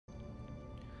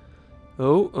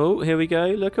Oh, here we go.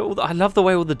 Look at all the... I love the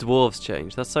way all the dwarves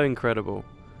change. That's so incredible.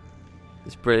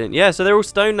 It's brilliant. Yeah, so they're all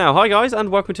stone now. Hi, guys, and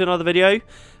welcome to another video.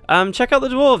 Check out the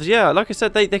dwarves. Yeah, like I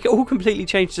said, they all completely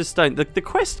change to stone. The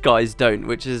quest guys don't,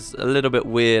 which is a little bit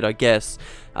weird, I guess.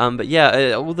 But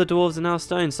yeah, all the dwarves are now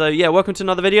stone. So yeah, welcome to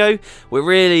another video. We're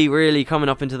really coming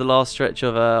up into the last stretch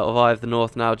of Eye of the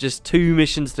North now. Just 2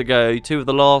 missions to go. 2 of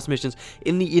the last missions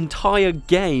in the entire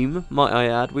game, might I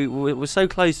add. We're so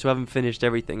close to having finished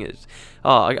everything.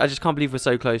 I just can't believe we're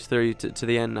so close through to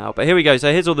the end now. But here we go.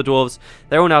 So here's all the dwarves.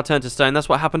 They're all now turned to stone. That's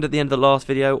what happened at the end of the last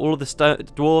video. All of the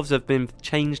dwarves have been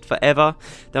changed forever.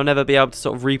 They'll never be able to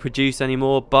sort of reproduce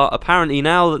anymore. But apparently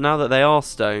now that they are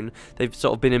stone, they've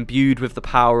sort of been imbued with the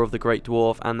power of the Great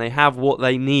Dwarf, and they have what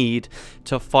they need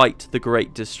to fight the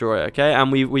Great Destroyer. Okay,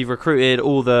 and we've recruited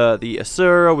all the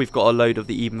Asura. We've got a load of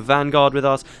the Eben Vanguard with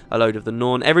us, a load of the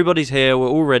Norn. Everybody's here. We're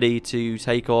all ready to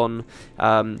take on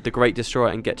the Great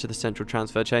Destroyer and get to the central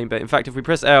transfer chamber. In fact, if we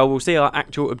press L, we'll see our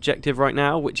actual objective right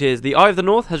now, which is the Eye of the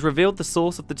North has revealed the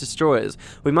source of the destroyers.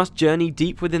 We must journey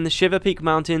deep within the Shiver Peak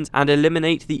Mountains and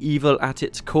eliminate the evil at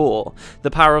its core.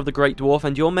 The power of the Great Dwarf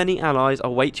and your many allies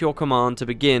await your command to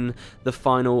begin the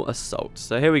final assault.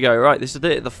 So here we go. Right, this is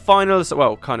the final assault.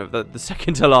 Well, kind of the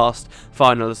second to last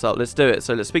final assault. Let's do it.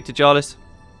 So let's speak to Jarlis.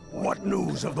 What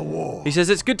news of the war? He says,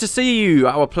 it's good to see you.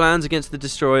 Our plans against the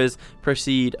destroyers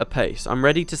proceed apace. I'm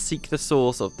ready to seek the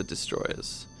source of the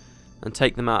destroyers and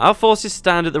take them out. Our forces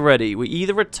stand at the ready. We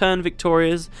either return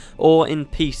victorious or in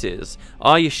pieces.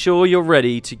 Are you sure you're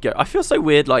ready to go? I feel so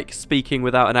weird, like, speaking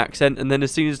without an accent, and then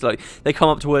as soon as, like, they come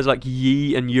up to words like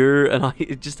ye and yer, and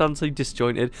it just sounds so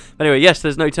disjointed. But anyway, yes,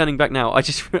 there's no turning back now. I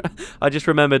just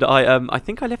remembered I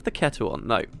think I left the kettle on.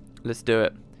 No, let's do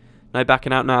it. No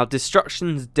backing out now.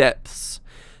 Destruction's Depths.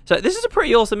 So this is a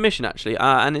pretty awesome mission, actually,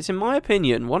 and it's, in my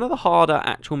opinion, one of the harder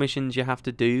actual missions you have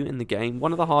to do in the game.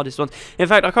 One of the hardest ones. In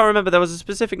fact, I can't remember. There was a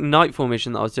specific Nightfall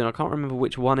mission that I was doing. I can't remember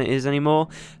which one it is anymore.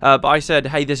 But I said,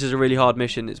 hey, this is a really hard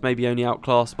mission. It's maybe only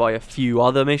outclassed by a few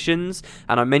other missions.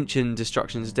 And I mentioned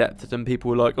Destruction's Depth, and people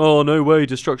were like, oh, no way,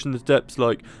 Destruction's Depth's,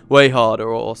 like, way harder,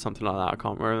 or something like that. I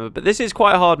can't remember. But this is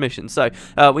quite a hard mission. So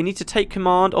we need to take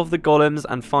command of the golems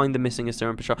and find the missing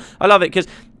Asuran patrol. I love it, because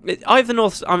Eye of the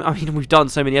North, I mean, we've done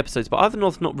so many episodes, but Eye of the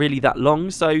North's not really that long,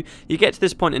 so you get to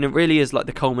this point and it really is like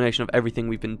the culmination of everything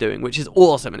we've been doing, which is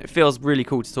awesome, and it feels really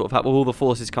cool to sort of have all the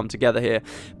forces come together here.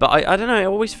 But I don't know, it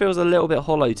always feels a little bit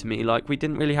hollow to me, like we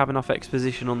didn't really have enough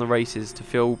exposition on the races to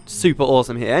feel super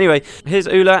awesome here. Anyway, here's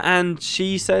Ula, and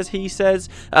he says,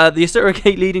 the Asura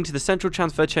gate leading to the central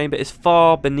transfer chamber is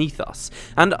far beneath us,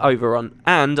 and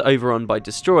overrun by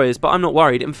destroyers, but I'm not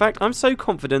worried. In fact, I'm so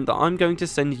confident that I'm going to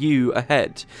send you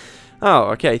ahead.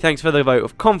 Oh, okay, thanks for the vote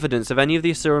of confidence. Have any of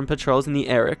the Asuran patrols in the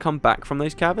area come back from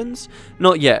those caverns?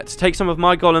 Not yet. Take some of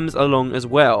my golems along as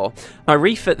well. I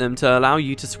refit them to allow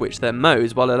you to switch their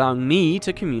modes while allowing me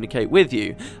to communicate with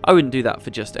you. I wouldn't do that for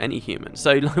just any human.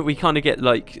 So like, we kind of get,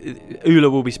 like,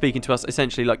 Ula will be speaking to us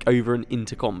essentially like over an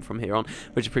intercom from here on,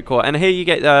 which is pretty cool. And here you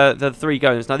get the 3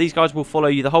 golems. Now, these guys will follow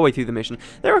you the whole way through the mission.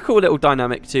 They're a cool little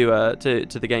dynamic to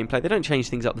the gameplay. They don't change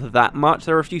things up that much.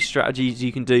 There are a few strategies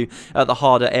you can do at the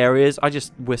harder areas. I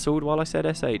just whistled while I said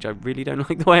SH. I really don't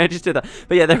like the way I just did that.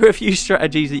 But yeah, there are a few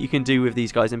strategies that you can do with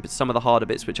these guys in some of the harder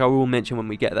bits, which I will mention when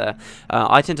we get there.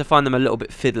 I tend to find them a little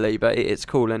bit fiddly, but it's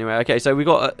cool anyway. Okay, so we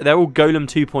got they're all Golem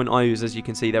 2.0s, as you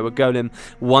can see. There were Golem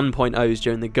 1.0s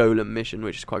during the Golem mission,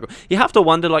 which is quite cool. You have to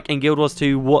wonder, like in Guild Wars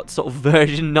 2, what sort of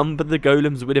version number the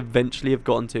Golems would eventually have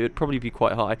gotten to. It'd probably be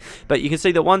quite high. But you can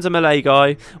see that one's a melee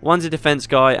guy, one's a defense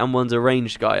guy, and one's a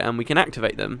ranged guy, and we can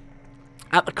activate them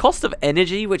at the cost of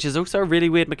energy, which is also a really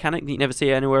weird mechanic that you never see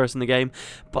anywhere else in the game.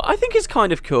 But I think it's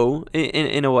kind of cool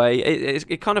in a way.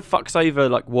 It kind of fucks over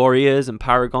like warriors and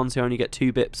paragons who only get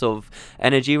 2 bits of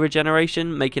energy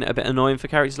regeneration, making it a bit annoying for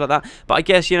characters like that. But I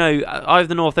guess, you know, Eye of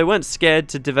the North, they weren't scared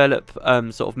to develop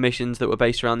sort of missions that were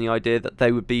based around the idea that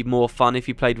they would be more fun if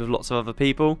you played with lots of other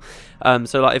people.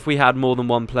 So like if we had more than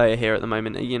one player here at the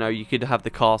moment, you know, you could have the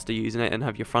caster using it and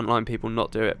have your frontline people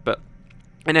not do it. But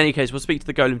in any case, we'll speak to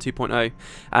the Golem 2.0,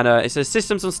 and it says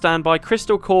systems on standby.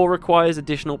 Crystal core requires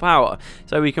additional power,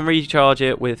 so we can recharge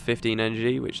it with 15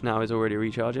 energy, which now is already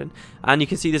recharging. And you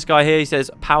can see this guy here. He says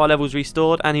power levels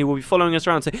restored, and he will be following us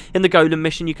around. So in the Golem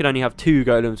mission, you can only have 2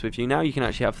 golems with you. Now you can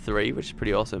actually have 3, which is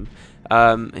pretty awesome.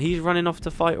 He's running off to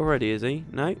fight already, is he?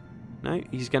 No. No,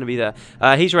 he's going to be there.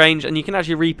 He's ranged, and you can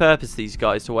actually repurpose these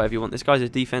guys to whatever you want. This guy's a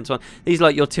defense one. These are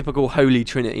like your typical Holy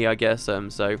Trinity, I guess.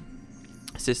 So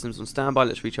systems on standby,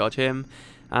 let's recharge him,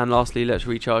 and lastly let's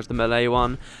recharge the melee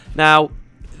one. Now,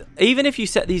 even if you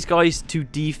set these guys to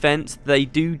defense, they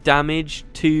do damage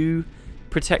to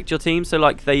protect your team. So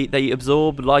like they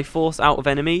absorb life force out of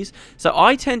enemies. So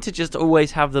I tend to just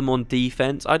always have them on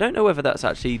defense. I don't know whether that's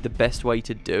actually the best way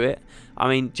to do it. I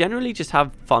mean, generally just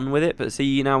have fun with it, but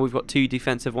see, now we've got 2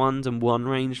 defensive ones and 1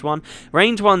 ranged one.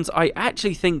 Ranged ones, I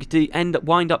actually think do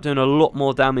wind up doing a lot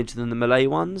more damage than the melee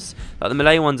ones. Like, the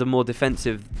melee ones are more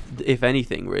defensive, if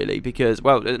anything, really, because,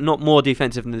 well, not more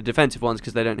defensive than the defensive ones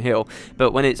because they don't heal,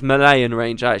 but when it's melee and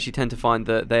range, I actually tend to find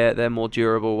that they're more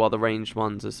durable, while the ranged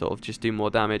ones are sort of just do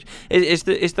more damage. It's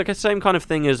the same kind of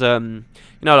thing as, you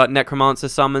know, like Necromancer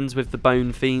summons with the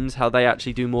Bone Fiends, how they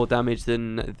actually do more damage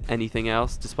than anything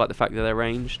else, despite the fact that they're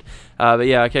ranged. But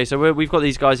yeah, okay, so we've got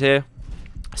these guys here.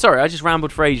 Sorry, I just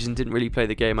rambled for ages and didn't really play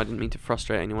the game. I didn't mean to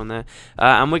frustrate anyone there.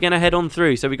 And we're going to head on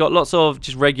through. So we got lots of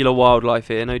just regular wildlife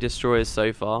here. No destroyers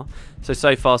so far.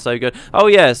 So far, so good. Oh,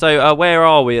 yeah. So where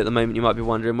are we at the moment, you might be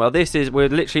wondering. Well, we're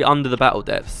literally under the battle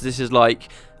depths. This is like,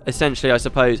 essentially, I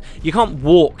suppose, you can't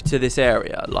walk to this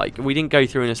area. Like, we didn't go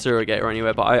through an Asura gate or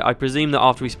anywhere, but I presume that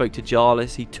after we spoke to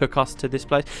Jarlis, he took us to this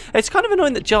place. It's kind of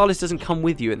annoying that Jarlis doesn't come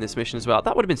with you in this mission as well.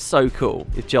 That would have been so cool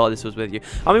if Jarlis was with you.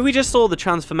 I mean, we just saw the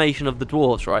transformation of the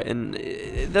dwarves, right? And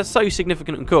they're so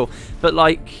significant and cool. But,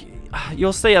 like,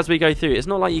 you'll see as we go through, it's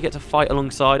not like you get to fight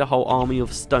alongside a whole army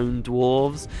of stone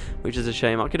dwarves, which is a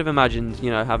shame. I could have imagined,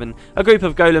 you know, having a group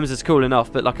of golems is cool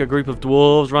enough, but like a group of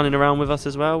dwarves running around with us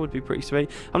as well would be pretty sweet.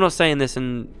 I'm not saying this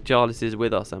and Jarlis is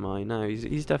with us, am I? No,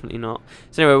 he's definitely not.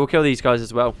 So anyway, we'll kill these guys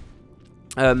as well.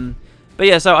 But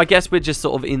yeah, so I guess we're just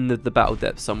sort of in the battle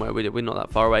depths somewhere. We're not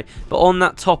that far away. But on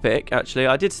that topic, actually,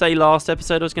 I did say last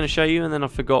episode I was going to show you, and then I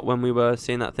forgot when we were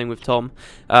seeing that thing with Tom.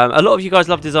 A lot of you guys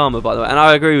loved his armor, by the way, and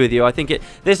I agree with you. I think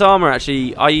this armor,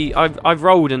 actually, I've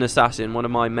rolled an assassin, one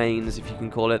of my mains, if you can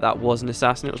call it. That was an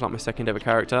assassin. It was like my second ever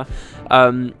character.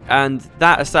 And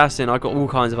that assassin, I got all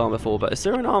kinds of armor for, but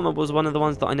Asuran armor was one of the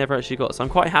ones that I never actually got. So I'm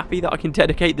quite happy that I can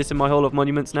dedicate this in my Hall of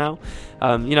Monuments now.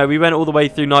 You know, we went all the way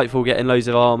through Nightfall getting loads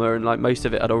of armor, and like most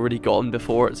of it I'd already gotten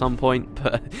before at some point,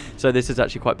 but so this is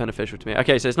actually quite beneficial to me.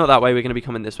 Okay, so it's not that way, we're going to be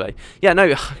coming this way. Yeah,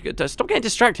 no, stop getting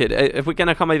distracted. If we're going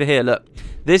to come over here, look,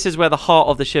 this is where the heart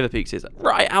of the Shiver Peaks is,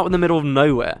 right out in the middle of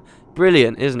nowhere.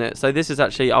 Brilliant, isn't it? So this is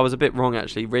actually, I was a bit wrong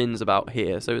actually, Rin's about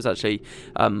here, so it was actually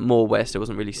more west. It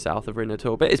wasn't really south of Rin at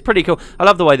all, but it's pretty cool. I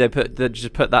love the way they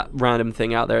just put that random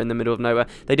thing out there in the middle of nowhere.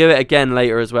 They do it again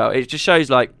later as well. It just shows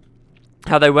like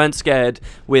how they weren't scared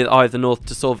with Eye of the North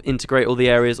to sort of integrate all the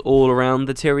areas all around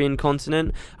the Tyrian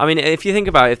continent. I mean, if you think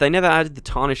about it, if they never added the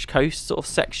Tarnished Coast sort of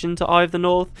section to Eye of the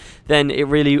North, then it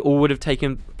really all would have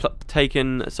taken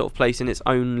sort of place in its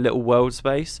own little world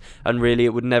space, and really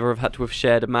it would never have had to have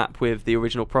shared a map with the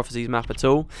original Prophecies map at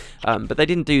all. But they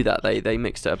didn't do that. They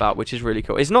mixed it about, which is really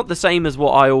cool. It's not the same as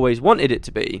what I always wanted it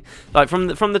to be. Like from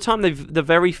the time the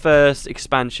very first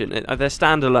expansion, they're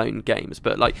standalone games,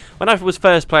 but like when I was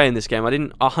first playing this game, I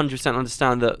didn't 100%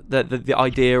 understand the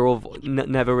idea of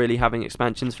never really having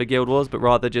expansions for Guild Wars, but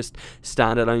rather just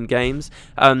standalone games.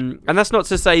 And that's not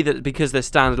to say that because they're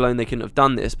standalone they couldn't have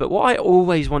done this, but what I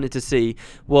always wanted to see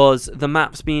was the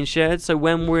maps being shared. So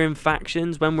when we're in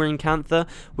factions, when we're in Cantha,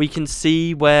 we can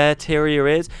see where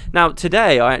Tyria is. Now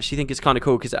today I actually think it's kind of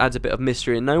cool because it adds a bit of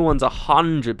mystery, and no one's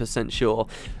 100% sure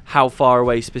how far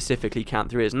away specifically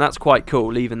Cantha is, and that's quite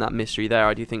cool, leaving that mystery there.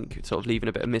 I do think sort of leaving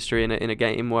a bit of mystery in a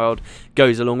game world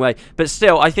goes a long way. But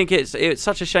still, I think it's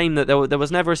such a shame that there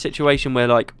was never a situation where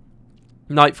like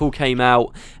Nightfall came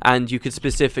out and you could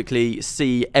specifically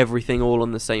see everything all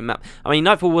on the same map. I mean,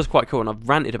 Nightfall was quite cool, and I've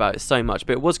ranted about it so much,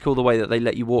 but it was cool the way that they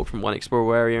let you walk from one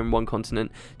explorer area in one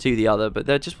continent to the other, but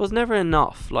there just was never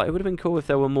enough. Like, it would have been cool if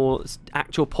there were more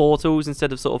actual portals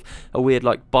instead of sort of a weird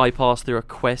like bypass through a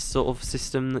quest sort of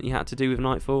system that you had to do with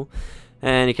Nightfall.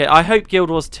 And okay, I hope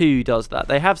Guild Wars 2 does that.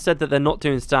 They have said that they're not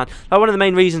doing stand. Like, one of the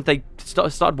main reasons they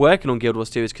started working on Guild Wars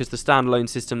 2 is because the standalone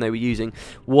system they were using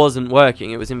wasn't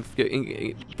working. It was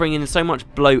bringing in so much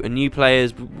bloat and new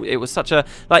players. It was such a,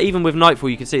 like, even with Nightfall,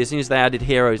 you can see as soon as they added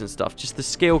heroes and stuff, just the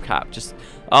skill cap, just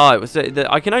it was.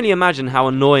 I can only imagine how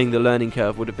annoying the learning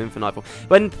curve would have been for Nightfall.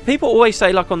 When people always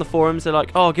say, like on the forums, they're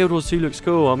like, "Oh, Guild Wars 2 looks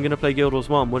cool. I'm gonna play Guild Wars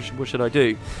 1. What should I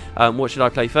do? What should I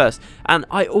play first?" And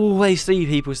I always see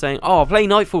people saying, "Oh, play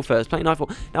Nightfall first. Play Nightfall."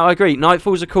 Now I agree.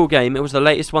 Nightfall's a cool game. It was the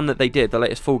latest one that they did, the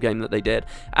latest full game that they did,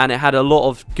 and it had a lot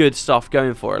of good stuff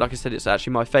going for it. Like I said, it's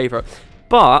actually my favourite,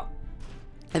 but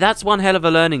that's one hell of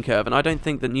a learning curve, and I don't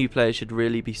think that new players should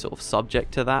really be sort of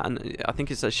subject to that, and I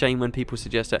think it's a shame when people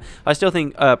suggest it. I still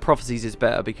think Prophecies is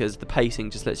better because the pacing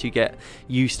just lets you get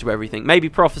used to everything. Maybe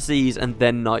Prophecies and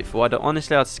then Nightfall.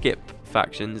 Honestly, I'd skip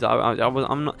factions.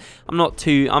 I'm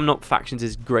not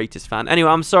factions' greatest fan. Anyway,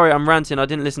 I'm sorry, I'm ranting. I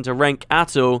didn't listen to Renk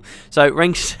at all. So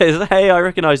Renk says, "Hey, I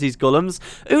recognise these golems.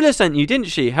 Ula sent you, didn't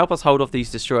she? Help us hold off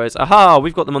these destroyers. Aha,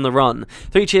 we've got them on the run.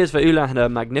 3 cheers for Ula and her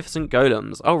magnificent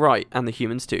golems. Oh right, and the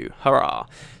humans too. Hurrah!"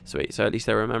 Sweet. So at least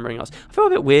they're remembering us. I feel a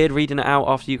bit weird reading it out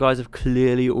after you guys have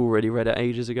clearly already read it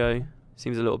ages ago.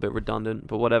 Seems a little bit redundant,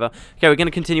 but whatever. Okay, we're going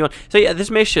to continue on. So yeah,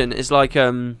 this mission is like,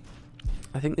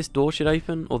 I think this door should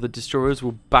open, or the destroyers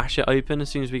will bash it open as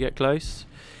soon as we get close.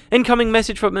 Incoming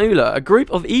message from Ula. A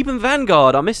group of Eben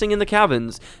Vanguard are missing in the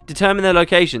caverns. Determine their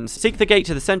locations. Seek the gate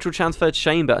to the central transfer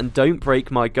chamber and don't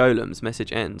break my golems.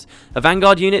 Message ends. A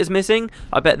Vanguard unit is missing?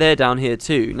 I bet they're down here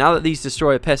too. Now that these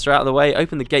destroyer pests are out of the way,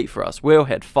 open the gate for us. We'll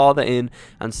head farther in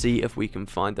and see if we can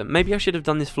find them. Maybe I should have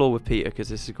done this floor with Peter because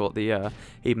this has got the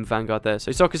Eben Vanguard there.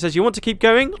 So Sokka says, you want to keep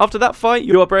going? After that fight,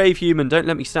 you are brave, human. Don't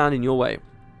let me stand in your way.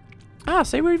 Ah,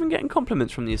 so we're even getting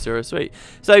compliments from the Asura. Sweet.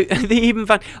 So, the Eben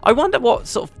Van... I wonder what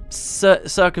sort of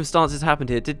circumstances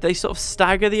happened here. Did they sort of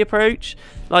stagger the approach?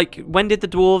 Like, when did the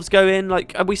dwarves go in?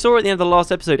 Like, we saw at the end of the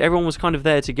last episode, everyone was kind of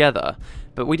there together.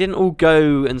 But we didn't all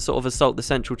go and sort of assault the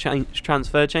central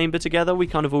transfer chamber together. We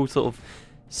kind of all sort of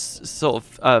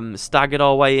staggered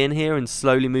our way in here and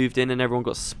slowly moved in, and everyone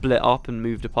got split up and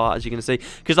moved apart, as you're going to see.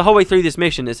 Because the whole way through this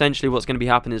mission, essentially what's going to be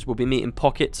happening is we'll be meeting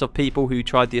pockets of people who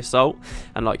tried the assault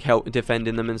and like help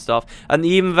defending them and stuff. And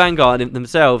the Eben Vanguard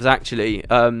themselves, actually,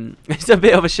 it's a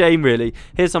bit of a shame, really.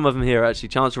 Here's some of them here, actually.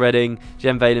 Chance Redding,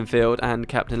 Jem Valenfield, and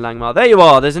Captain Langmar. There you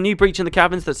are. There's a new breach in the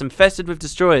caverns that's infested with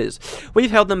destroyers.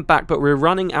 We've held them back, but we're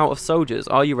running out of soldiers.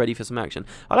 Are you ready for some action?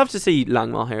 I'd love to see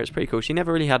Langmar here. It's pretty cool. She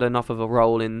never really had enough of a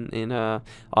role in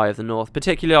Eye of the North,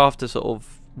 particularly after sort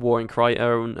of War in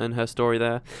Kryta and her story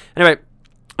there. Anyway,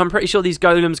 I'm pretty sure these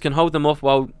golems can hold them off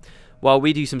while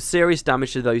we do some serious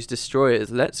damage to those destroyers.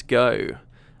 Let's go.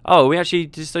 Oh, we actually...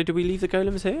 So do we leave the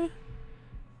golems here?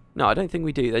 No, I don't think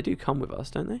we do. They do come with us,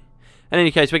 don't they? In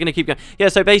any case, we're going to keep going. Yeah,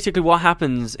 so basically what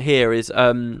happens here is...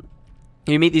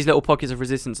 you meet these little pockets of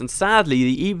resistance, and sadly,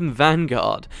 the Eben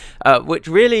Vanguard, which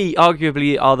really,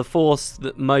 arguably, are the force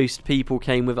that most people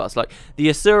came with us. Like, the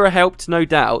Asura helped, no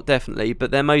doubt, definitely, but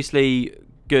they're mostly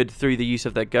good through the use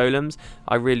of their golems.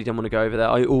 I really don't want to go over there.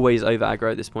 I always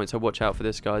over-aggro at this point, so watch out for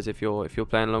this, guys, if you're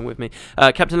playing along with me.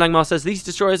 Captain Langmar says, these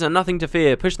destroyers are nothing to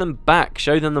fear. Push them back.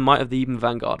 Show them the might of the Eben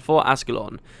Vanguard. For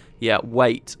Ascalon. Yeah,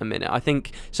 wait a minute. I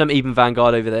think some Eben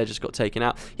Vanguard over there just got taken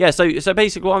out. Yeah, so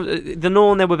basically, the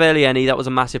Norn, there were barely any. That was a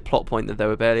massive plot point that there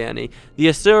were barely any. The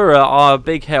Asura are a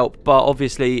big help, but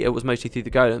obviously it was mostly through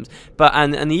the golems. But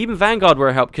and the Eben Vanguard were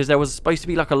a help because there was supposed to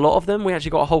be like a lot of them. We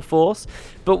actually got a whole force.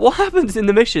 But what happens in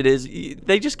the mission is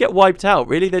they just get wiped out.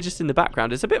 Really, they're just in the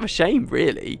background. It's a bit of a shame,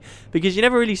 really, because you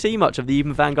never really see much of the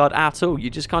Eben Vanguard at all. You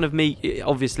just kind of meet,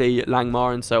 obviously,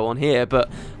 Langmar and so on here.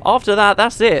 But after that,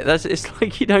 that's it. It's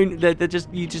like you don't.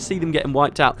 You just see them getting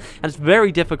wiped out, and it's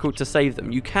very difficult to save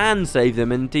them. You can save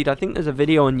them, and indeed I think there's a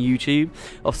video on YouTube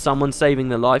of someone saving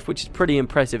their life, which is pretty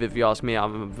impressive if you ask me.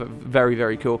 Very,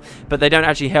 very cool, but they don't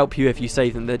actually help you if you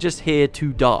save them. They're just here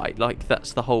to die. Like,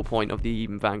 that's the whole point of the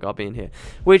Eben Vanguard being here,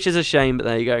 which is a shame, but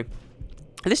there you go.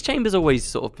 This chamber's always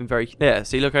sort of been very... Yeah,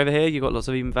 see, look over here. You've got lots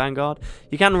of Eben Vanguard.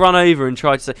 You can run over and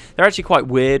try to save... They're actually quite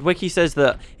weird. Wiki says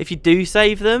that if you do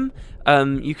save them,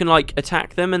 you can, like,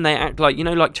 attack them, and they act like, you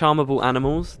know, like charmable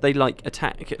animals. They, like,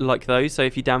 attack like those. So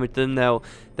if you damage them, they'll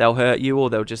hurt you, or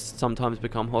they'll just sometimes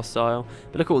become hostile.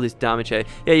 But look at all this damage here.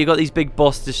 Yeah, you've got these big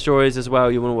boss destroyers as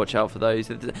well. You want to watch out for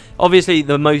those. Obviously,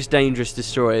 the most dangerous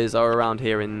destroyers are around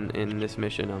here in this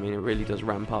mission. I mean, it really does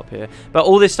ramp up here. But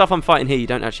all this stuff I'm fighting here, you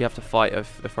don't actually have to fight,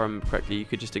 if I remember correctly. You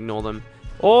could just ignore them.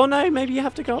 Or no, maybe you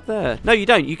have to go up there. No, you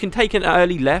don't. You can take an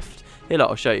early left. Here, look,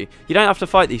 I'll show you. You don't have to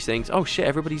fight these things. Oh, shit,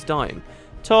 everybody's dying.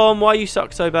 Tom, why you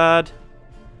suck so bad?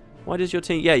 Why does your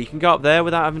team... Yeah, you can go up there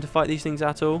without having to fight these things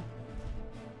at all.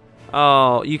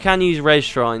 Oh, you can use res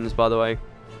shrines, by the way.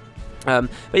 But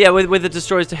yeah, with the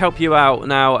destroyers to help you out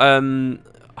now.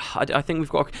 I think we've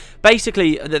got...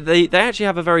 Basically, they actually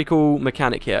have a very cool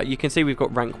mechanic here. You can see we've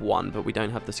got rank 1, but we don't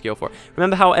have the skill for it.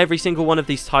 Remember how every single one of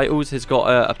these titles has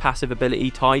got a passive ability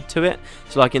tied to it?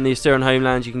 So like in the Asuran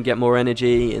homelands, you can get more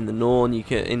energy. In the Norn,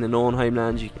 in the Norn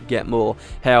homelands, you can get more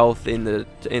health. In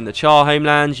the Char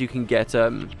homelands, you can get...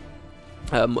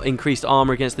 increased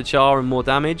armor against the char and more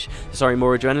damage. Sorry,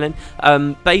 more adrenaline.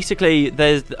 Basically,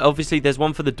 there's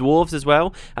one for the dwarves as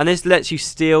well, and this lets you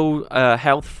steal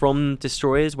health from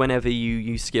destroyers whenever you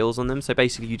use skills on them. So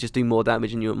basically, you just do more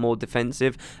damage and you're more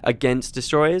defensive against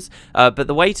destroyers. But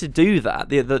the way to do that,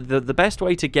 the best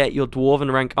way to get your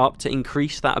dwarven rank up to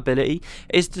increase that ability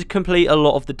is to complete a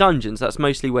lot of the dungeons. That's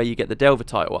mostly where you get the Delver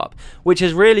title up, which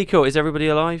is really cool. Is everybody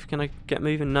alive? Can I get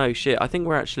moving? No, shit. I think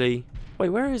we're actually... Wait,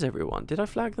 where is everyone? Did I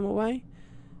flag them away?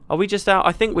 Are we just out?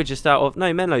 I think we're just out of...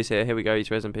 No, Menlo's here. Here we go. He's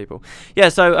resin people. Yeah,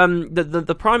 so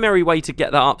the primary way to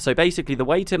get that up, so basically the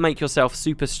way to make yourself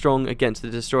super strong against the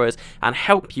destroyers and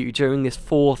help you during this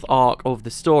 4th arc of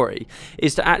the story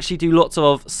is to actually do lots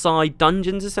of side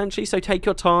dungeons, essentially. So take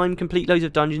your time, complete loads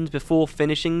of dungeons before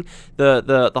finishing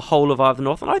the whole of Eye of the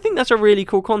North. And I think that's a really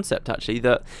cool concept, actually,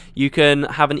 that you can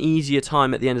have an easier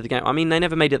time at the end of the game. I mean, they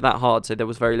never made it that hard, so there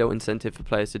was very little incentive for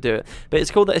players to do it. But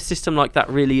it's cool that a system like that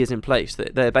really is in place,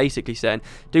 that they're basically saying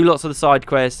do lots of the side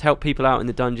quests, help people out in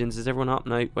the dungeons. Is everyone up?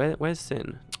 No. Where's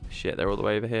Sin? Shit, they're all the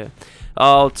way over here.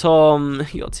 Oh, Tom,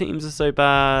 your teams are so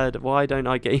bad. Why don't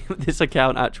I get this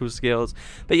account actual skills?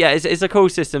 But yeah, it's a cool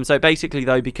system. So basically,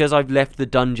 though, because I've left the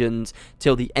dungeons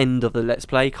till the end of the Let's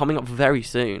Play, coming up very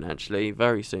soon, actually,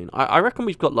 very soon. I reckon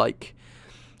we've got like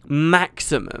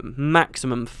maximum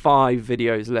 5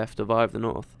 videos left of Eye of the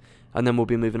North. And then we'll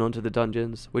be moving on to the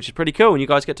dungeons, which is pretty cool, and you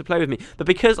guys get to play with me. But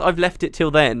because I've left it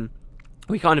till then,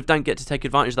 we kind of don't get to take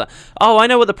advantage of that. Oh, I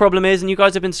know what the problem is, and you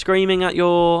guys have been screaming at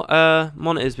your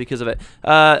monitors because of it.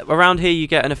 Around here, you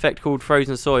get an effect called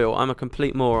frozen soil. I'm a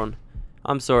complete moron.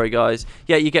 I'm sorry, guys.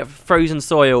 Yeah, you get frozen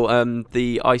soil.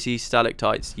 The icy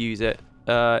stalactites use it.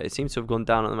 It seems to have gone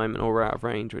down at the moment, or we're out of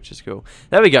range, which is cool.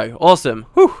 There we go. Awesome.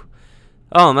 Whew.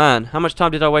 Oh man, how much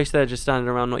time did I waste there just standing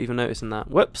around not even noticing that?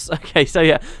 Whoops. Okay, so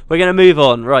yeah, we're going to move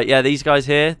on. Right, yeah, these guys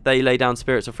here, they lay down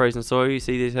spirits of frozen soil. You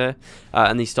see these here?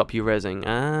 And these stop you rezzing.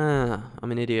 Ah,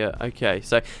 I'm an idiot. Okay,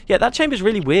 so yeah, that chamber's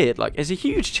really weird. Like, it's a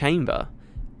huge chamber,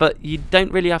 but you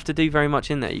don't really have to do very much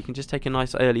in there. You can just take a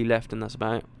nice early left and that's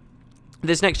about it.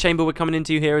 This next chamber we're coming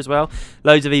into here as well.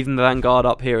 Loads of even Vanguard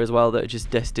up here as well that are just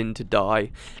destined to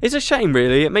die. It's a shame,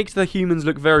 really. It makes the humans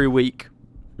look very weak.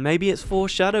 Maybe it's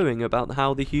foreshadowing about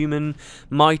how the human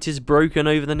might is broken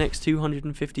over the next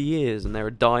 250 years and they're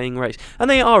a dying race. And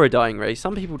they are a dying race.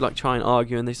 Some people like try and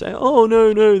argue and they say, oh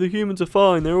no, the humans are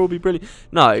fine, they'll all be brilliant.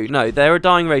 No, they're a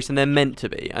dying race and they're meant to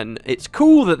be. And it's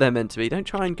cool that they're meant to be. Don't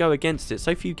try and go against it.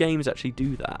 So few games actually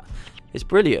do that. It's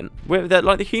brilliant.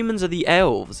 Like the humans are the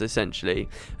elves, essentially.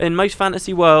 In most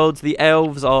fantasy worlds, the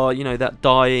elves are, you know, that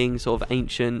dying sort of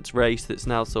ancient race that's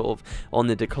now sort of on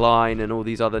the decline, and all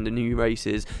these other new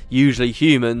races, usually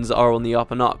humans, are on the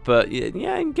up and up. But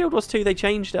yeah, in Guild Wars 2, they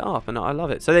changed it up, and I love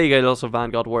it. So there you go, lots of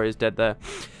Vanguard warriors dead there.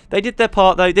 They did their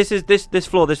part, though. This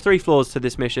floor. There's 3 floors to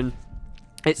this mission.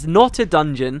 It's not a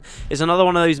dungeon. It's another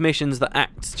one of those missions that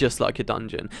acts just like a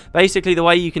dungeon. Basically, the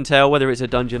way you can tell whether it's a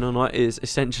dungeon or not is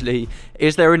essentially,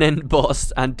 is there an end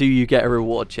boss and do you get a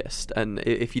reward chest? And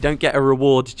if you don't get a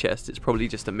reward chest, it's probably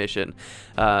just a mission.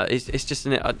 It's just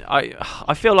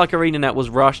I feel like Arenanet was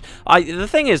rushed. The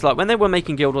thing is, like, when they were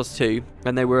making Guild Wars 2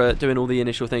 and they were doing all the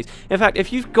initial things. In fact,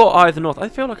 if you've got Eye of the North, I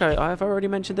feel like I've already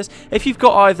mentioned this. If you've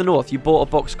got Eye of the North, you bought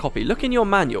a box copy. Look in your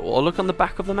manual, or look on the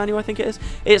back of the manual. I think it is.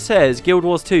 It says Guild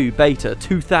Wars 2 beta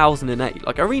 2008.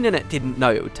 Like, Arenanet didn't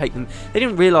know it would take them. They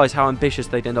didn't realize how ambitious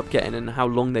they'd end up getting and how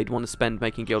long they'd want to spend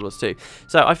making Guild Wars 2.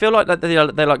 So I feel like that they're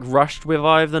like rushed with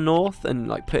Eye of the North and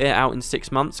like put it out in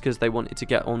 6 months because they wanted to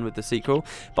get on with the sequel.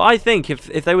 But I think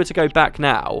if they were to go back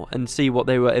now and see what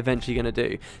they were eventually going to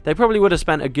do, they probably would have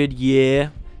spent a good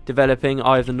year developing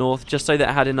Eye of the North, just so that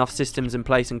it had enough systems in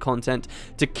place and content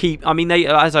to keep. I mean, they,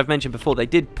 as I've mentioned before, they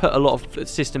did put a lot of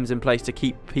systems in place to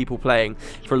keep people playing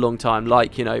for a long time,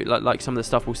 like, you know, like some of the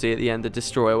stuff we'll see at the end, the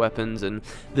destroyer weapons and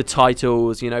the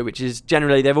titles, you know, which is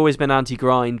generally, they've always been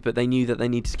anti-grind, but they knew that they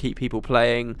needed to keep people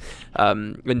playing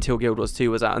until Guild Wars 2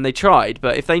 was out, and they tried.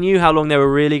 But if they knew how long they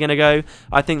were really going to go,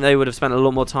 I think they would have spent a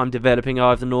lot more time developing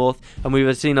Eye of the North, and we would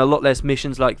have seen a lot less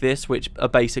missions like this, which are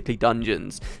basically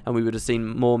dungeons, and we would have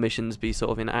seen more missions be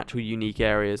sort of in actual unique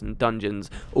areas and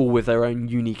dungeons, all with their own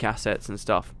unique assets and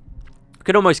stuff. I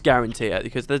could almost guarantee it,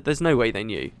 because there's no way they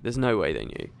knew. There's no way they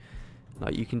knew.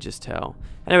 Like, you can just tell.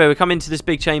 Anyway, we come into this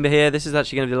big chamber here. This is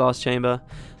actually going to be the last chamber.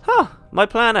 Huh, my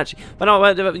plan actually. But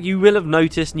no, you will have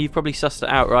noticed, and you've probably sussed it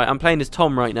out, right? I'm playing as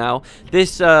Tom right now.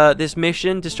 This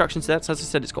mission, Destruction Steps, as I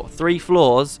said, it's got 3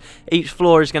 floors. Each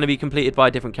floor is going to be completed by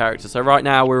a different character. So right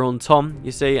now we're on Tom,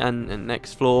 you see, and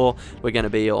next floor we're going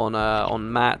to be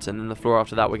on Matt, and then the floor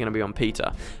after that we're going to be on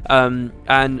Peter.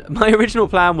 And my original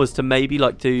plan was to maybe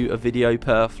like do a video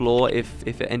per floor if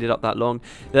it ended up that long.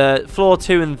 The floor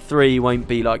 2 and 3 won't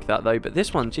be like that though, but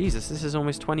this one, Jesus, this is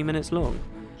almost 20 minutes long.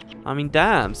 I mean,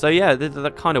 damn. So yeah,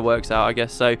 that kind of works out, I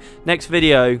guess. So next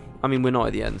video, I mean, we're not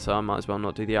at the end, so I might as well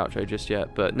not do the outro just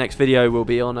yet. But next video will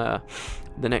be on the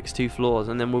next 2 floors,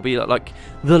 and then we'll be like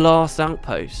the last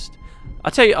outpost. I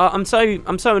tell you, I'm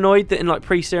so annoyed that in like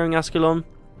pre-searing Ascalon,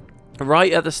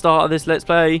 right at the start of this Let's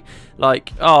Play,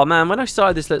 like, oh man, when I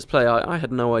started this Let's Play, I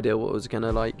had no idea what it was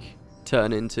gonna like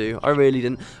turn into. I really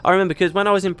didn't. I remember because when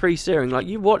I was in pre-searing, like,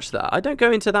 you watch that, I don't go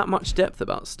into that much depth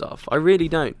about stuff. I really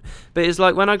don't. But it's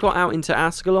like when I got out into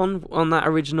Ascalon on that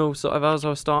original sort of, as I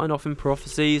was starting off in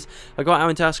Prophecies, I got out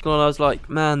into Ascalon, I was like,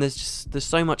 man, there's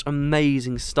so much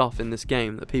amazing stuff in this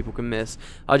game that people can miss.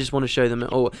 I just want to show them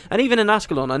it all. And even in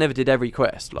Ascalon, I never did every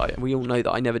quest. Like, we all know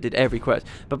that I never did every quest.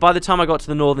 But by the time I got to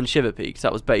the Northern Shiver Peaks,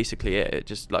 that was basically it. It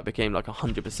just like became like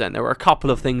 100%. There were a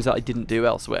couple of things that I didn't do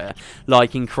elsewhere,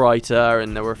 like in Kryta,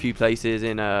 and there were a few places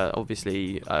in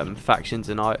obviously factions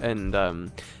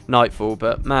and Nightfall.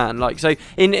 But man, like, so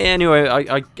anyway,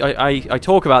 I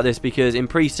talk about this because in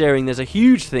pre-searing there's a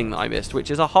huge thing that I missed, which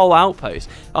is a whole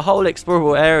outpost, a whole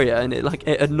explorable area, and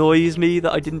it annoys me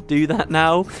that I didn't do that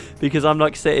now, because I'm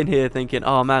like sitting here thinking,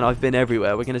 oh man, I've been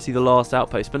everywhere, we're going to see the last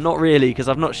outpost, but not really, because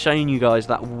I've not shown you guys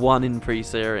that one in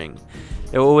pre-searing.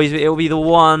 It will be the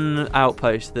one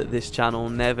outpost that this channel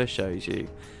never shows you.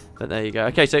 But there you go.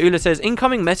 Okay, so Ula says,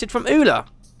 incoming message from Ula.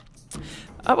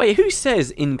 Oh, wait, who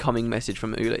says incoming message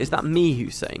from Ula? Is that me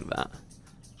who's saying that?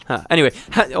 Huh. Anyway,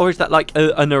 or is that like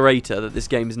a narrator that this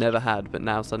game's never had, but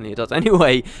now suddenly it does?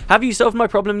 Anyway, have you solved my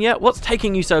problem yet? What's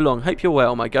taking you so long? Hope you're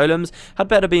well. My golems had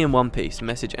better be in one piece.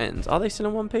 Message ends. Are they still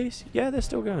in one piece? Yeah, they're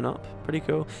still going up. Pretty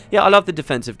cool. Yeah, I love the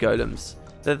defensive golems.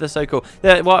 They're so cool.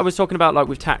 What I was talking about, like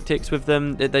with tactics with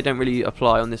them, they don't really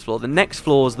apply on this floor. The next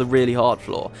floor is the really hard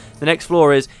floor. The next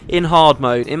floor is in hard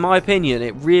mode. In my opinion,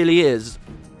 it really is,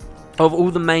 of all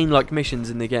the main like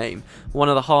missions in the game, one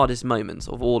of the hardest moments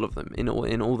of all of them in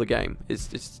all the game. It's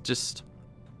just,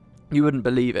 you wouldn't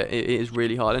believe it. It is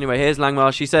really hard. Anyway, here's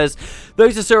Langmar. She says,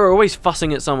 those Asura are always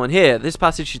fussing at someone. Here, this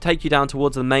passage should take you down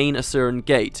towards the main Asuran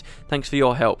gate. Thanks for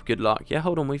your help. Good luck. Yeah,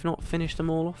 hold on. We've not finished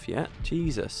them all off yet.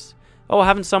 Jesus. Oh, I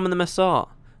haven't summoned the Massar.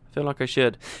 I feel like I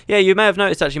should. Yeah, you may have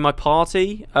noticed actually my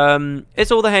party.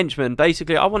 It's all the henchmen.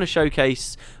 Basically, I want to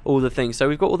showcase all the things. So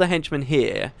we've got all the henchmen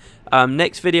here.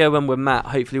 Next video when we're Matt,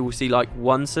 hopefully we'll see like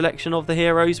one selection of the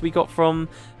heroes we got from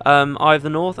Eye of the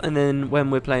North, and then when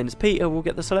we're playing as Peter, we'll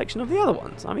get the selection of the other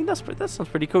ones. I mean, that sounds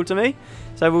pretty cool to me.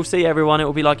 So we'll see everyone. It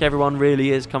will be like everyone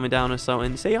really is coming down or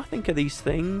something. See, I think of these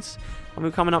things. And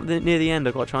we're coming up near the end.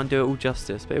 I've got to try and do it all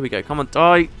justice. But here we go. Come on,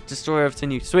 die. Destroy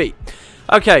everything you... Sweet.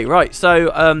 Okay, right.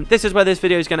 So, this is where this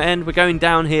video is going to end. We're going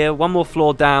down here. One more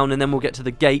floor down. And then we'll get to the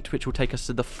gate, which will take us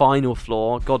to the final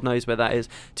floor. God knows where that is.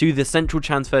 To the central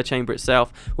transfer chamber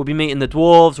itself. We'll be meeting the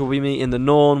dwarves. We'll be meeting the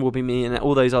Norn. We'll be meeting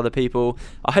all those other people.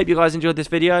 I hope you guys enjoyed this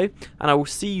video. And I will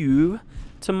see you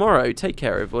tomorrow. Take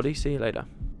care, everybody. See you later.